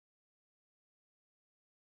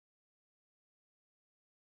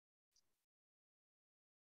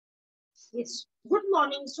Yes. Good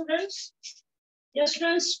morning, students. Yes,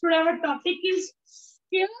 students, today our topic is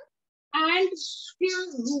square and square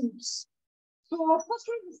roots. So first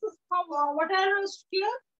we discuss what are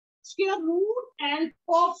square root and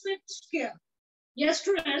perfect square. Yes,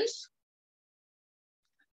 students.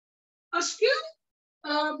 A square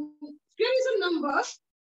is a number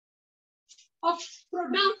of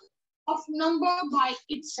product of number by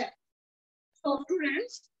itself. So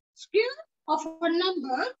students, square of a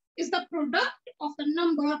number is the product of the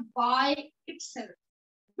number by itself.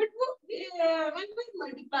 When we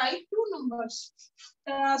multiply two numbers,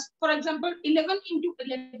 for example, 11 into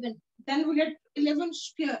 11, then we get 11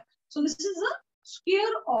 square. So this is a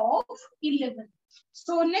square of 11.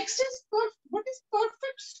 So next is what is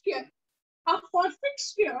perfect square? A perfect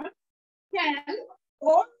square can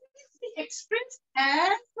always be expressed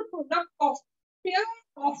as the product of pair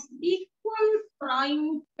of equal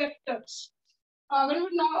prime factors. When we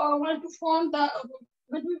now want to find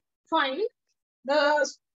when we find the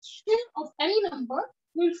square of any number,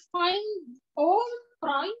 we'll find all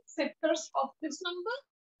prime factors of this number.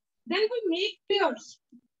 Then we make pairs.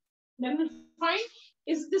 Then we'll find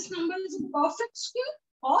is this number is a perfect square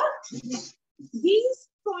or these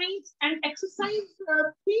points and exercise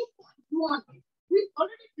 3.1. We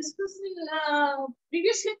already discussed in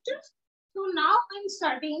previous lectures. So now I'm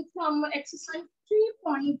starting from exercise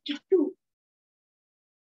 3.2.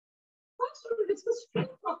 First, we'll discuss few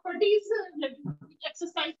properties related to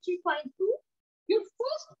exercise 3.2. Your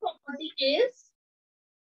first property is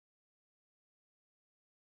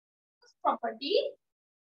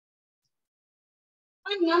a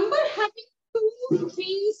number having 2,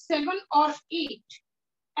 3, 7, or 8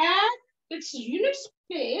 and its unit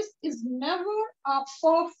place is never a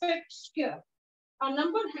perfect square. A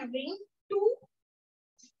number having 2,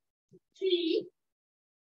 3,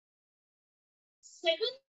 7,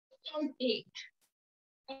 and 8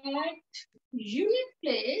 at unit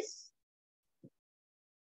place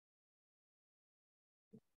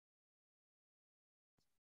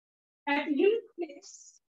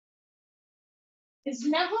is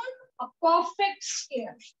never a perfect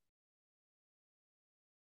square.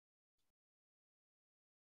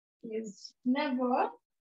 Is never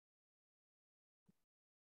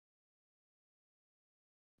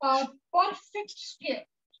a perfect square.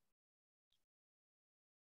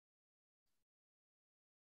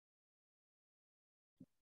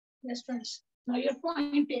 Yes, friends. Now your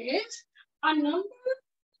point is a number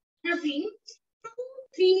having 2,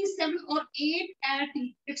 3, 7, or 8 at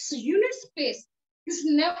its unit space is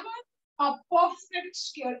never a perfect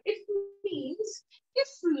square. It means if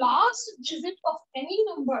last digit of any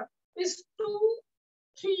number is 2,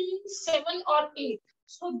 3, 7, or 8.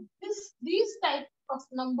 So these type of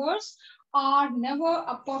numbers are never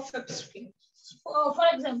a perfect square. For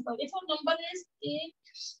example, if a number is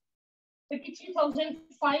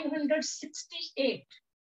 83,568.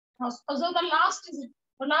 So the last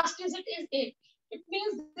digit is 8. It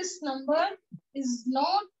means this number is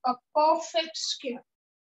not a perfect square.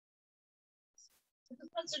 Let's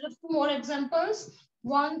consider 2 more examples.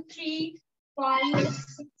 1, 3, 5,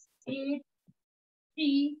 6, 8,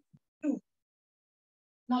 3, 2.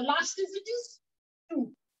 Now last digit is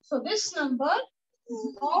 2. So this number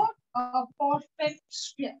is not a perfect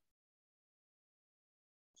square.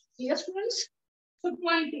 Yes, friends. So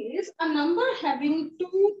point is a number having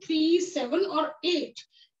 2, 3, 7, or 8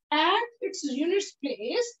 at its unit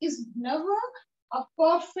place is never a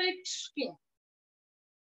perfect square.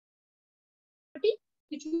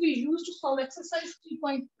 Which will be used to solve exercise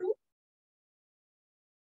 3.2.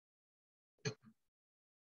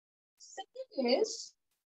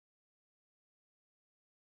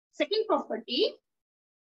 Second property,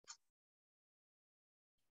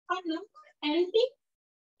 a number ending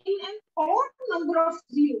in an odd number of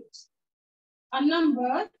zeros. A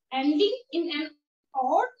number ending in an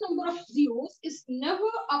odd number of zeros is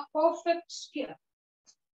never a perfect square.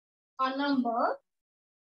 A number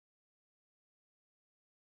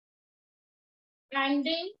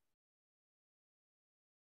ending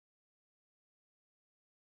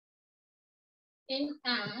in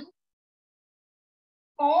an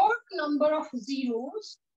odd number of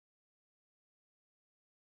zeros,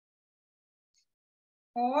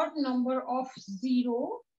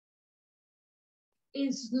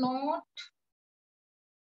 is not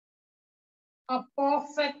a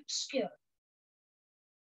perfect square.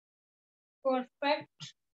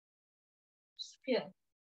 Perfect square.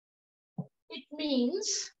 It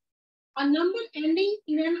means a number ending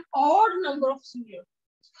in an odd number of zeros.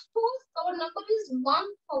 Suppose our number is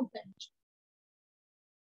 1000.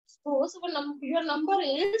 Suppose your number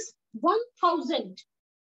is 1000.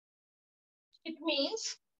 It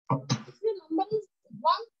means if your number is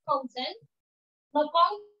 1000, now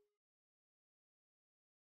count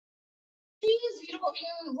 30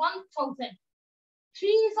 in 1000. 3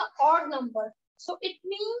 is an odd number. So it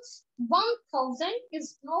means 1000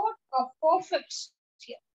 is not a perfect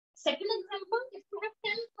square. Second example, if you have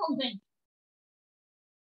 10,000.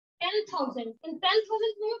 10,000. In 10,000 we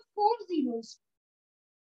have 4 zeros.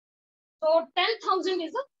 So 10,000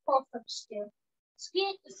 is a perfect square.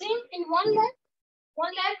 Same in 1 lakh.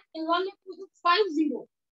 1 lakh, in 1 lakh we have 5 zero.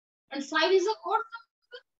 And 5 is an odd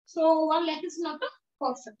number. So 1 lakh is not a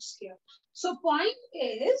perfect square. So point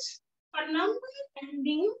is, a number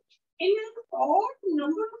ending in an odd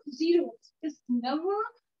number of zeros is never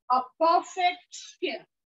a perfect square.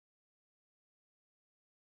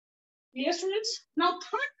 Clear, students? Now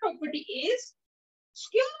third property is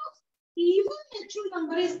square of even natural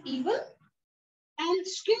number is even and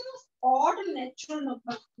square of odd natural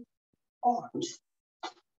number is odd.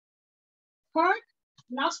 Third,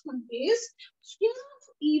 last one is square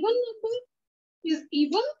of even number is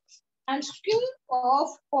even and square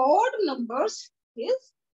of odd numbers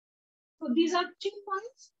is. So these are 3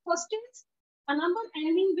 points. First is a number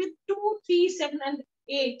ending with 2, 3, 7, and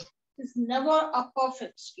 8 is never a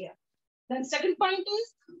perfect square. Then second point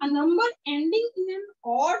is a number ending in an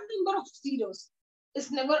odd number of zeros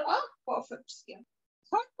is never a perfect square.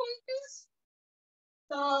 Third point is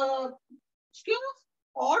the square of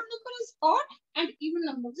odd number is odd and even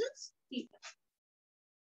numbers is even.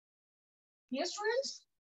 Yes, students?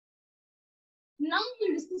 Now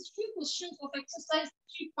we discuss 3 questions of exercise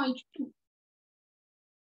 3.2.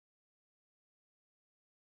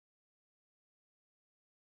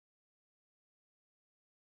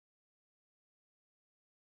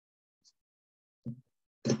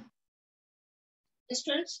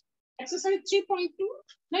 Students, exercise 3.2.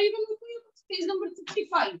 Now you can open your page number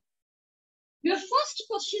 55. Your first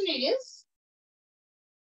question is,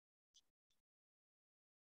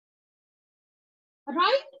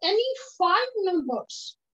 write any 5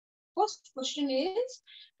 numbers. First question is,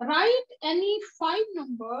 write any 5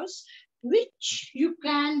 numbers which you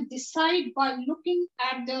can decide by looking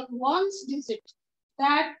at their ones digit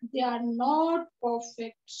that they are not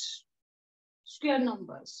perfect square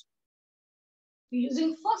numbers.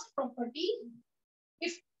 Using first property,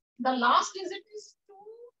 if the last digit is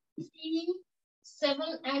 2, 3,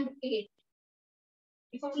 7, and 8.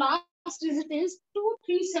 If our last digit is 2,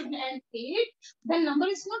 3, 7, and 8, then number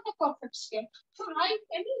is not a perfect square. So write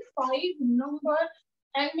any 5 number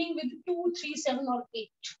ending with 2, 3, 7, or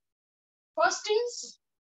 8. First is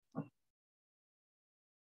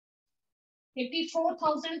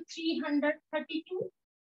 84,332.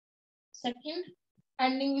 Second,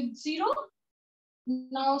 ending with 0.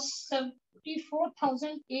 Now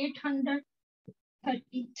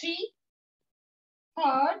 74,833.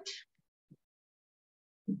 Third,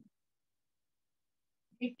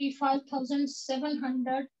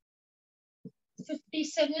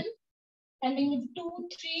 85,757, ending with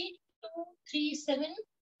 23237,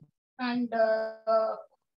 and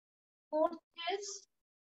fourth is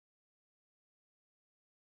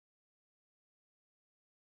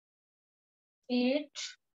 8,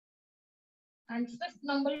 and fifth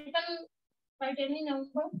number you can write any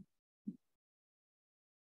number.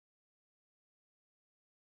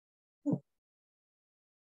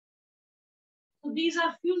 So these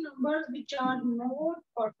are few numbers which are not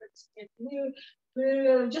perfect.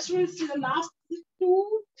 We'll just see the last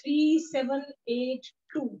 2, 3, 7, 8,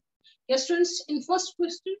 2. Yes, students, in first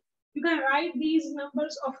question, you can write these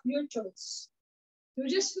numbers of your choice. You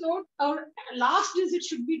just note our last digit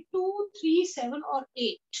should be 2, 3, 7, or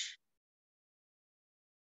 8.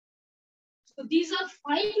 So these are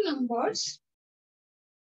 5 numbers.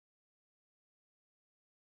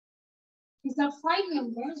 These are 5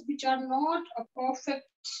 numbers which are not a perfect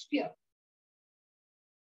square.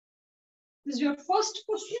 This is your first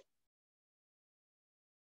question.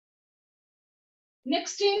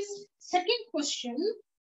 Next is second question.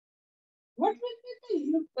 What will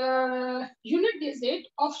be the unit digit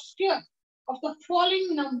of square of the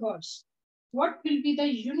following numbers? What will be the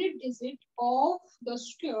unit digit of the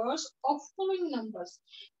squares of following numbers?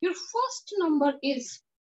 Your first number is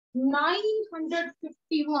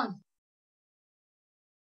 951.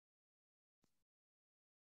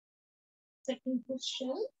 Second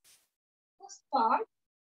question. First part.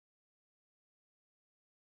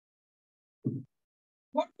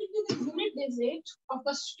 What will be the unit digit of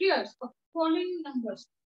the squares of following numbers?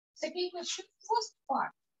 Second question, first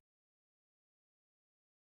part.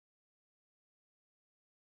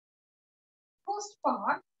 First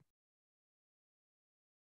part,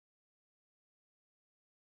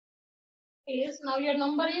 is, now your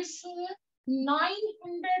number is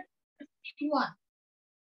 951.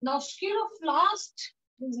 Now scale of last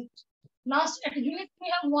digit. Last at unit we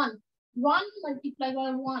have 1. 1 multiplied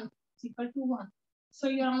by 1 is equal to 1. So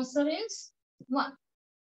your answer is 1.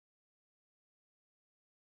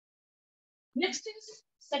 Next is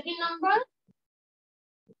second number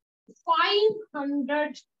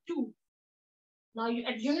 502. Now you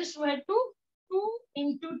at units we have 2. 2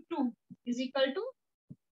 into 2 is equal to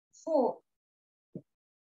 4.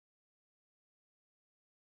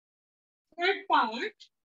 Third part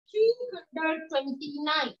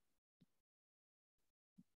 329.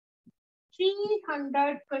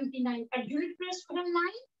 329 at unit place we have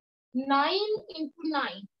 9. 9 into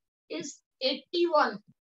 9 is 81.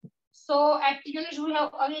 So at units we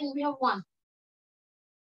have 1.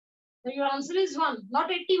 So your answer is 1, not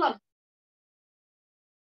 81.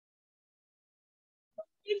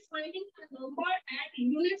 Keep finding a number at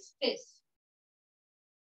unit place.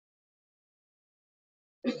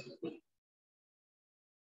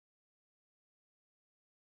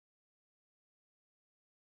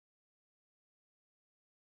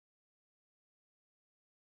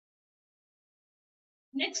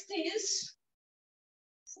 Next is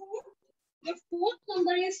 4. The fourth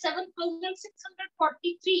number is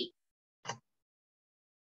 7,643.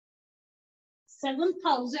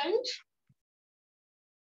 7,000.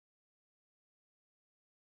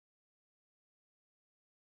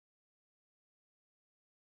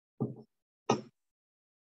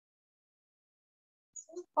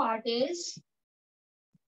 Fourth part is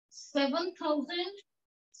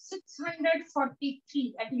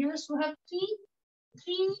 7,643. At units we have 3.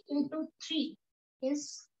 3 into 3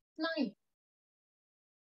 is 9.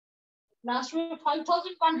 Last one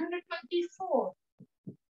 5,124.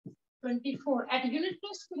 24. At unit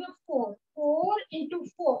place we have 4. 4 into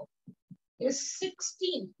 4 is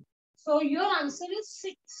 16. So your answer is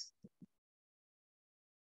 6.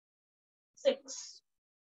 6.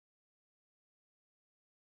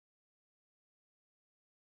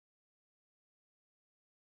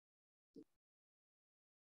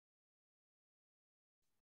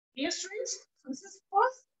 Dear students, this is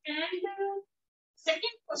first and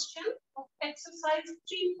second question of exercise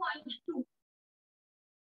 3.2.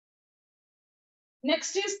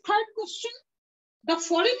 Next is third question. The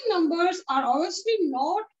following numbers are obviously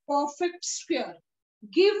not perfect square.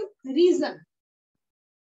 Give reason.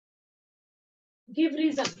 Give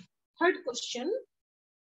reason. Third question.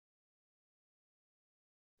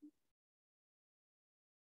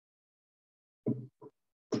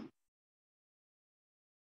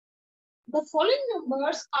 The following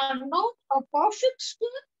numbers are not a perfect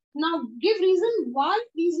square. Now give reason why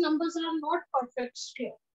these numbers are not perfect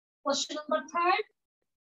square. Question number 3.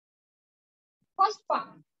 First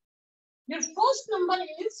part. Your first number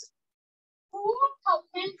is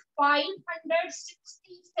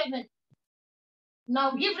 4,567.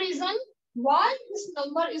 Now give reason why this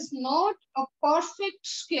number is not a perfect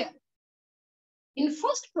square. In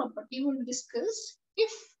first property, we will discuss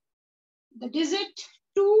if the digit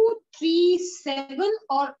 2, 3, 7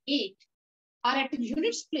 or 8 are at a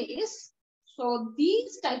units place. So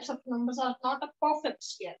these types of numbers are not a perfect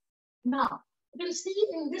square. Now, you will see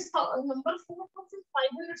in this number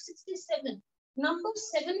 4,567. Number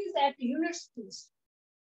 7 is at units place.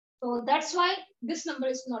 So that's why this number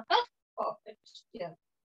is not a perfect square.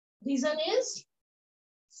 Reason is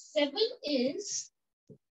 7 is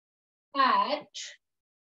at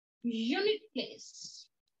unit place.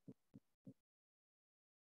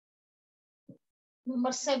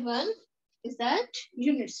 Number 7 is at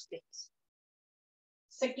units place.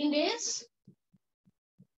 Second is,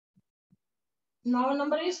 now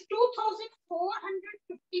number is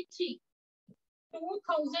 2,453.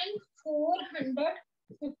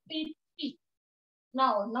 2,453.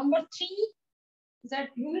 Now number 3 is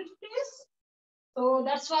at unit place. So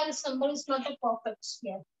that's why this number is not a perfect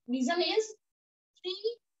square. Reason is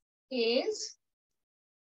 3 is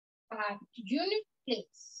at unit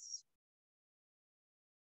place.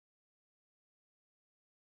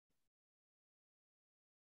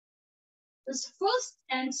 This first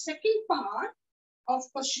and second part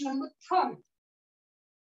of question number 3.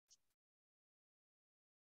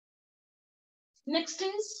 Next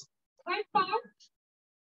is third part.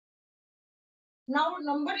 Now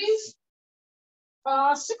number is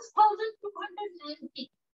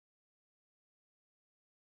 6,290.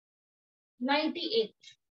 98.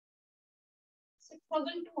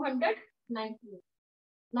 6,298.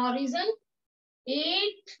 Now reason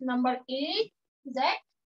 8, number 8 is at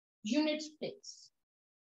units place.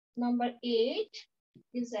 Number 8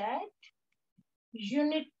 is at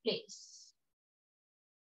unit place.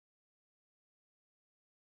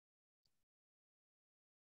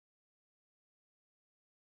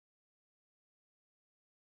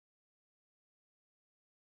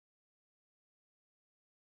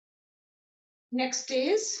 Next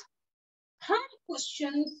is third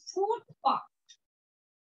question, fourth part.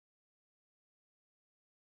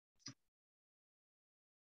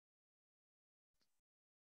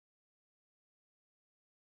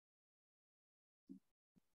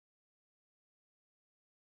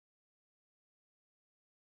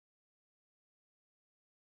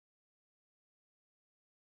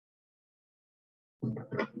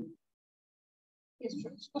 Yes,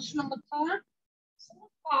 friends. Question number third,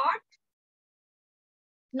 fourth part.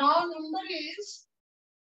 Now number is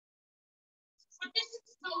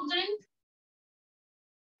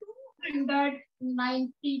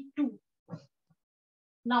 46,292.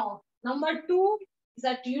 Now number 2 is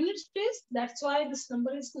at unit place. That's why this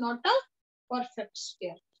number is not a perfect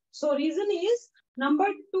square. So reason is number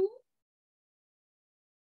 2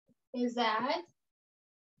 is at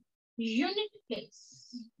unit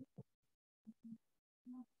place.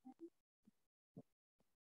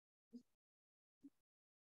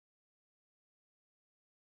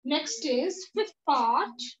 Next is fifth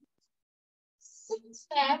part,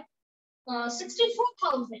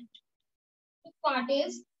 64,000. Fifth part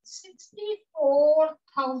is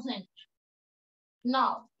 64,000.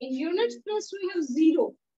 Now in units place we have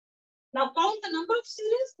 0. Now count the number of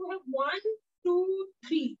series. We have 1, 2,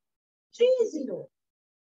 3. 3 0.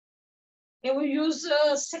 Can we use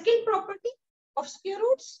second property of square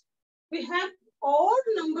roots? We have odd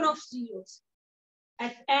number of zeros.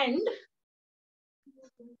 At end,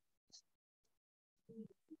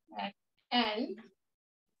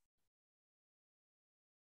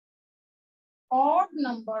 odd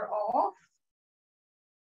number of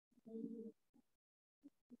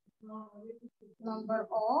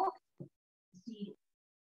zero.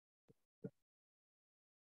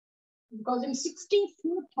 Because in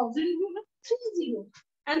 64,000 we have 3 0,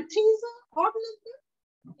 and 3 is an odd number.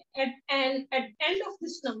 At end of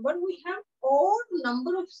this number we have odd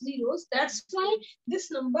number of zeros. That's why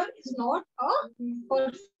this number is not a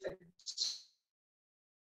perfect.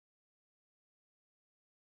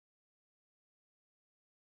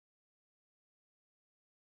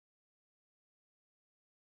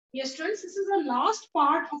 Yes, friends, this is the last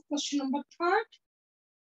part of question number third.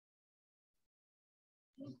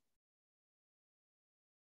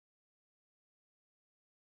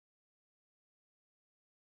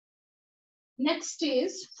 Next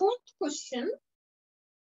is fourth question.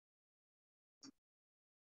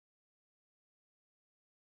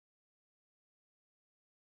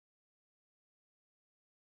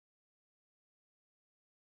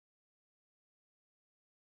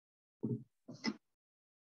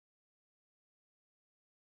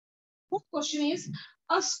 Fourth question is,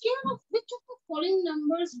 a square of which of the following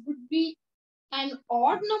numbers would be an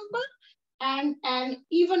odd number and an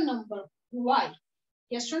even number? Why?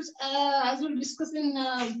 Yes, friends, as we'll discuss in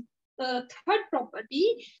the third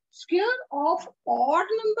property, square of odd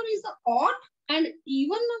number is the odd and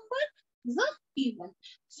even number is the even.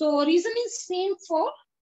 So reason is same for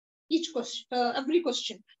each question, every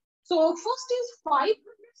question. So first is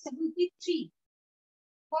 573.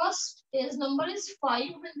 First is number is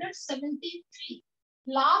 573.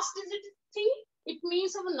 Last digit is 3. It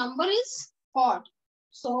means our number is odd.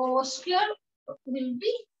 So square will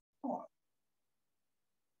be odd.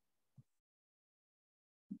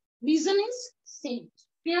 Reason is same.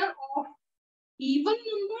 Square of even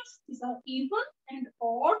numbers is our even and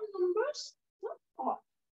odd numbers are odd.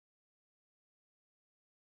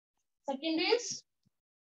 Second is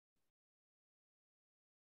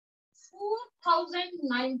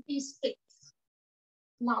 4,096.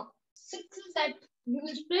 Now 6 is at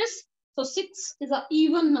unit place, so 6 is an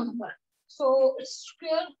even number. So its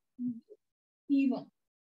square even.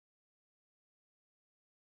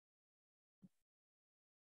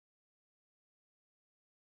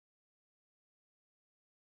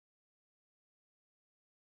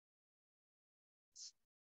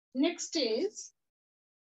 Next is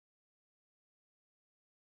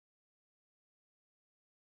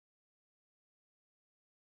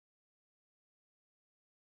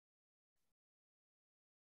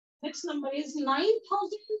next number is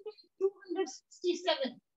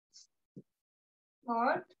 9,267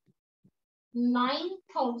 or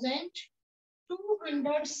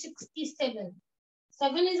 9,267.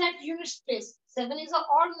 7 is at unit place. 7 is an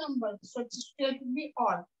odd number, so it's still to be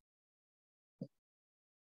odd.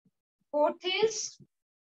 Fourth is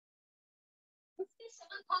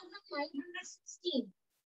 57,916.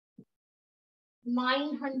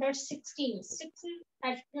 916. 6 is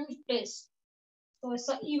at unit place. So it's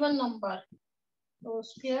an even number. So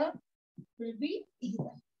square will be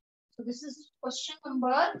even. So this is question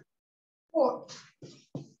number 4.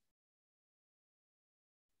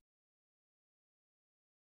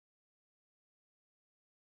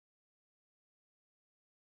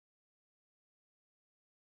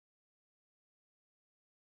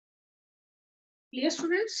 Clear,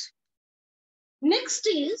 students? Next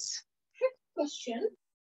is fifth question.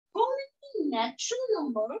 How many natural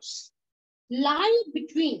numbers lie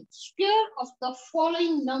between square of the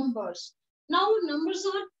following numbers? Now numbers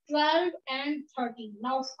are 12 and 13.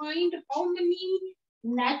 Now find how many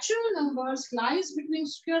natural numbers lies between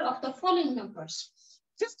square of the following numbers.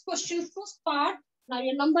 Fifth question, first part. Now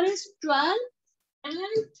your number is 12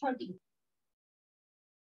 and 13.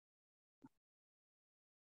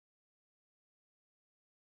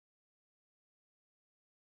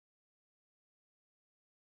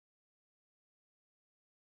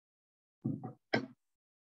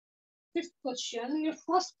 Fifth question, your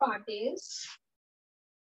first part is,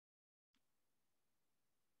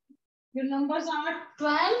 your numbers are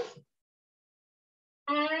 12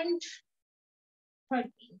 and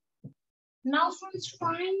 13. Now friends,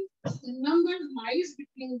 find the number lies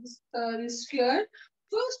between this square.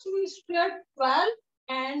 First we square 12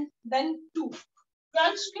 and then 2.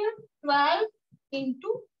 12 square 12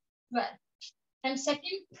 into 12. And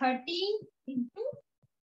second 13 into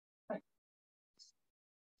 13.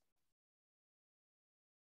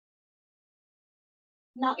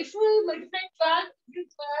 Now if we multiply 12 into 12,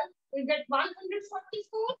 we get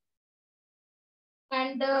 144.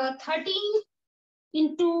 And 13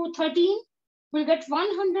 into 13, we'll get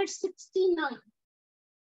 169.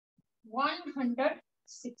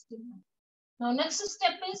 169. Now next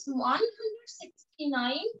step is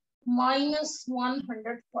 169 minus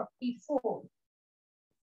 144.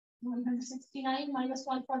 169 minus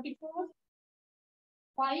 144,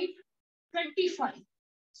 525.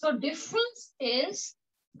 So difference is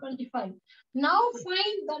 25. Now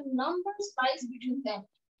find the numbers lies between them.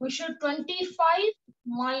 We should 25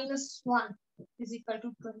 minus 1 is equal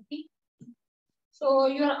to 20. So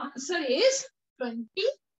your answer is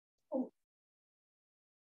 24.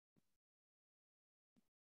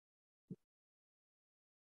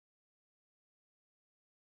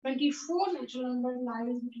 Natural number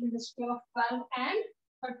lies between the square of 12 and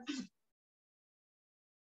 13.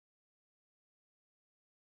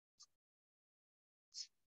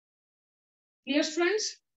 Clear,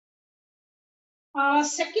 friends?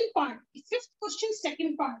 Second part, fifth question,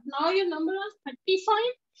 second part. Now your number are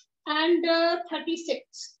 35 and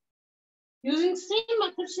 36. Using same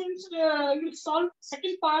method, you'll solve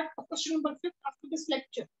second part of question number 5 after this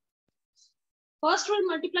lecture. First, we'll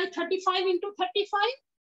multiply 35 into 35,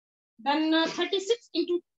 then 36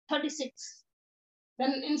 into 36.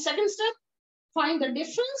 Then in second step, find the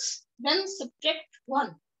difference, then subtract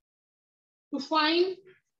 1 to find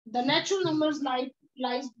the natural numbers lies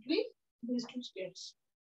between these two squares.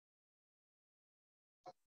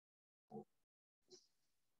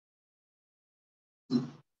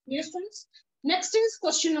 Yes, friends. Next is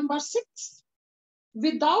question number 6.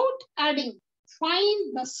 Without adding,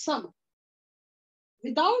 find the sum.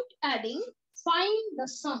 Without adding, find the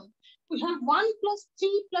sum. We have 1 plus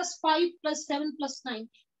 3 plus 5 plus 7 plus 9.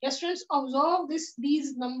 Yes, friends, observe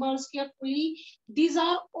these numbers carefully. These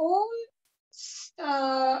are all,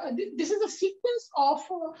 this is a sequence of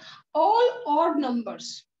all odd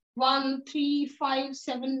numbers. 1, 3, 5,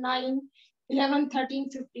 7, 9, 11, 13,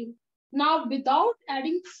 15. Now, without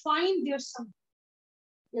adding, find their sum.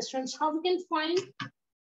 Yes, friends, how we can find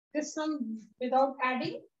this sum without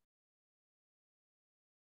adding?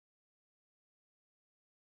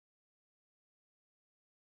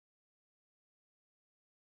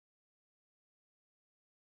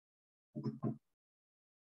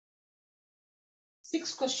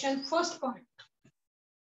 Sixth question, first part.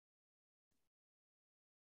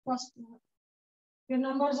 First part. Your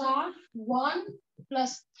numbers are 1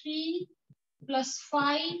 plus 3 plus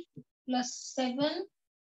 5 plus 7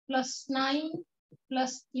 plus 9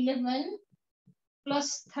 plus 11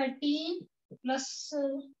 plus 13 plus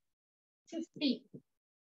 15.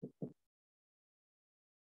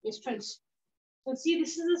 Yes, friends. So see,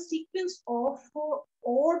 this is a sequence of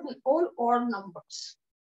all odd numbers.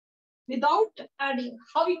 Without adding,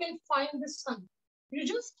 how you can find this sum? You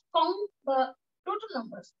just count the total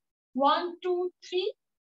numbers. 1, 2, 3,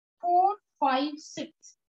 4, 5,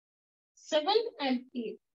 6, 7, and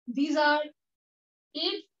 8. These are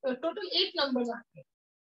 8, total 8 numbers are here.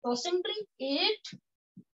 So simply 8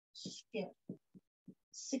 square,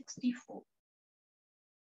 64.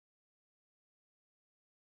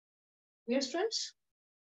 Yes, friends?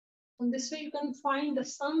 And this way you can find the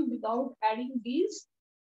sum without adding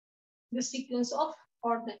the sequence of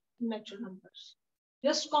odd natural numbers.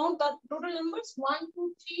 Just count the total numbers 1,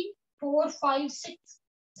 2, 3, 4, 5, 6,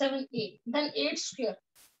 7, 8. Then 8 square.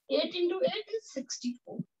 8 into 8 is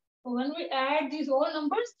 64. So when we add these all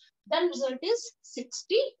numbers, then result is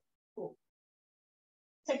 64.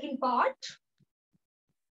 Second part.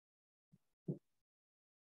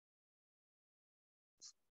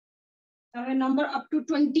 A number up to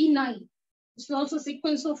 29. This is also a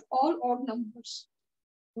sequence of all odd numbers.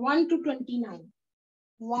 1 to 29.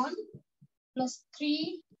 1 plus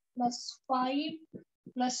 3 plus 5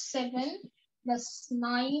 plus 7 plus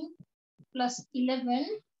 9 plus 11.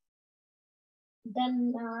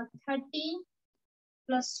 Then 13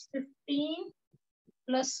 plus 15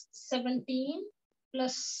 plus 17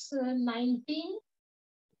 plus 19.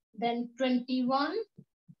 Then 21,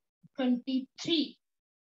 23,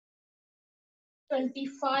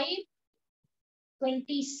 25,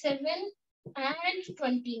 27, and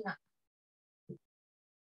 29.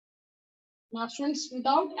 Now, students,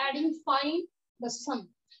 without adding, find the sum.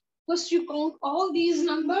 First, you count all these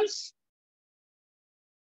numbers.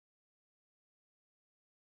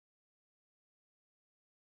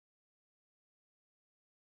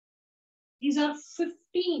 These are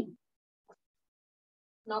 15.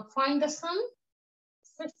 Now, find the sum.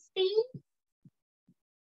 15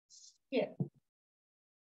 here.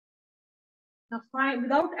 Now,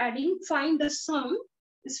 without adding, find the sum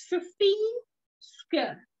is 15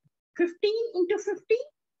 square. 15 into 50.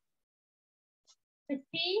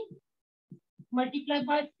 50 multiplied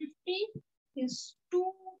by 50 is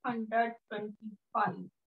 225.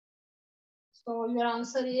 So your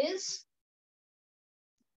answer is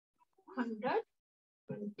 225.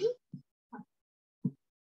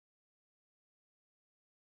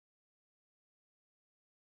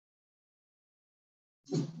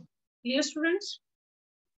 Clear, students?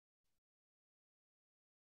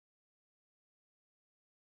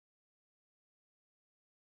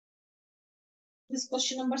 This is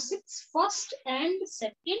question number 6, first and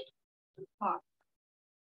second part.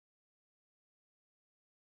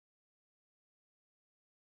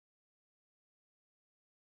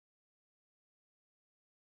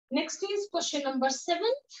 Next is question number 7.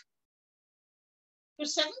 The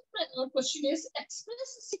seventh question is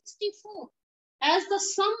express 64 as the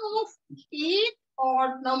sum of 8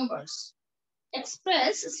 odd numbers.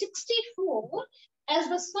 Express 64 as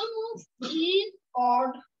the sum of 8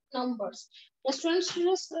 odd numbers. The students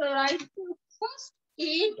just write first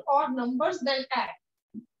 8 odd numbers, then add.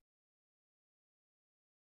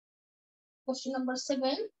 Question number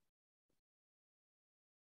 7.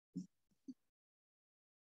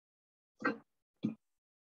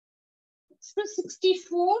 Express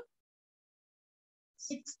 64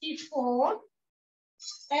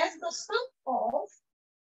 as the sum of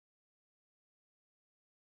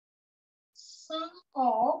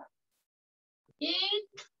 8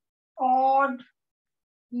 odd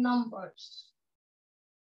numbers.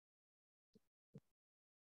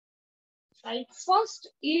 Right, first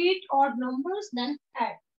 8 odd numbers, then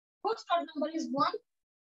add. First odd number is 1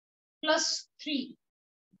 plus 3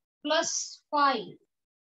 plus 5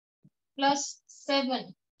 plus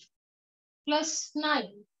 7 plus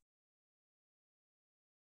 9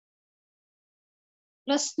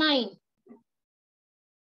 plus 9.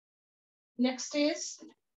 Next is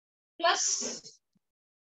plus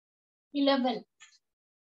 11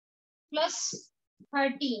 plus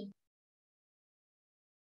 13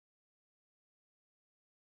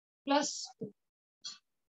 plus 2.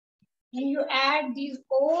 When you add these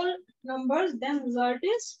all numbers, then result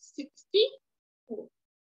is 64.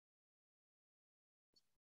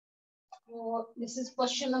 So this is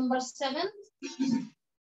question number 7.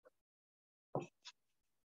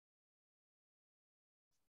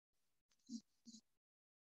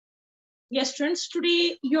 Yes, friends,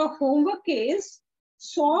 today your homework is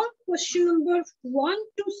solve question number 1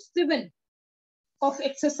 to 7 of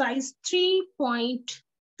exercise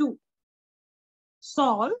 3.2.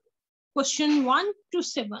 Solve question 1 to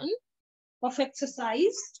 7 of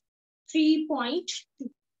exercise 3.2.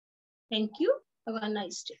 Thank you. Have a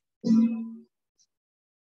nice day.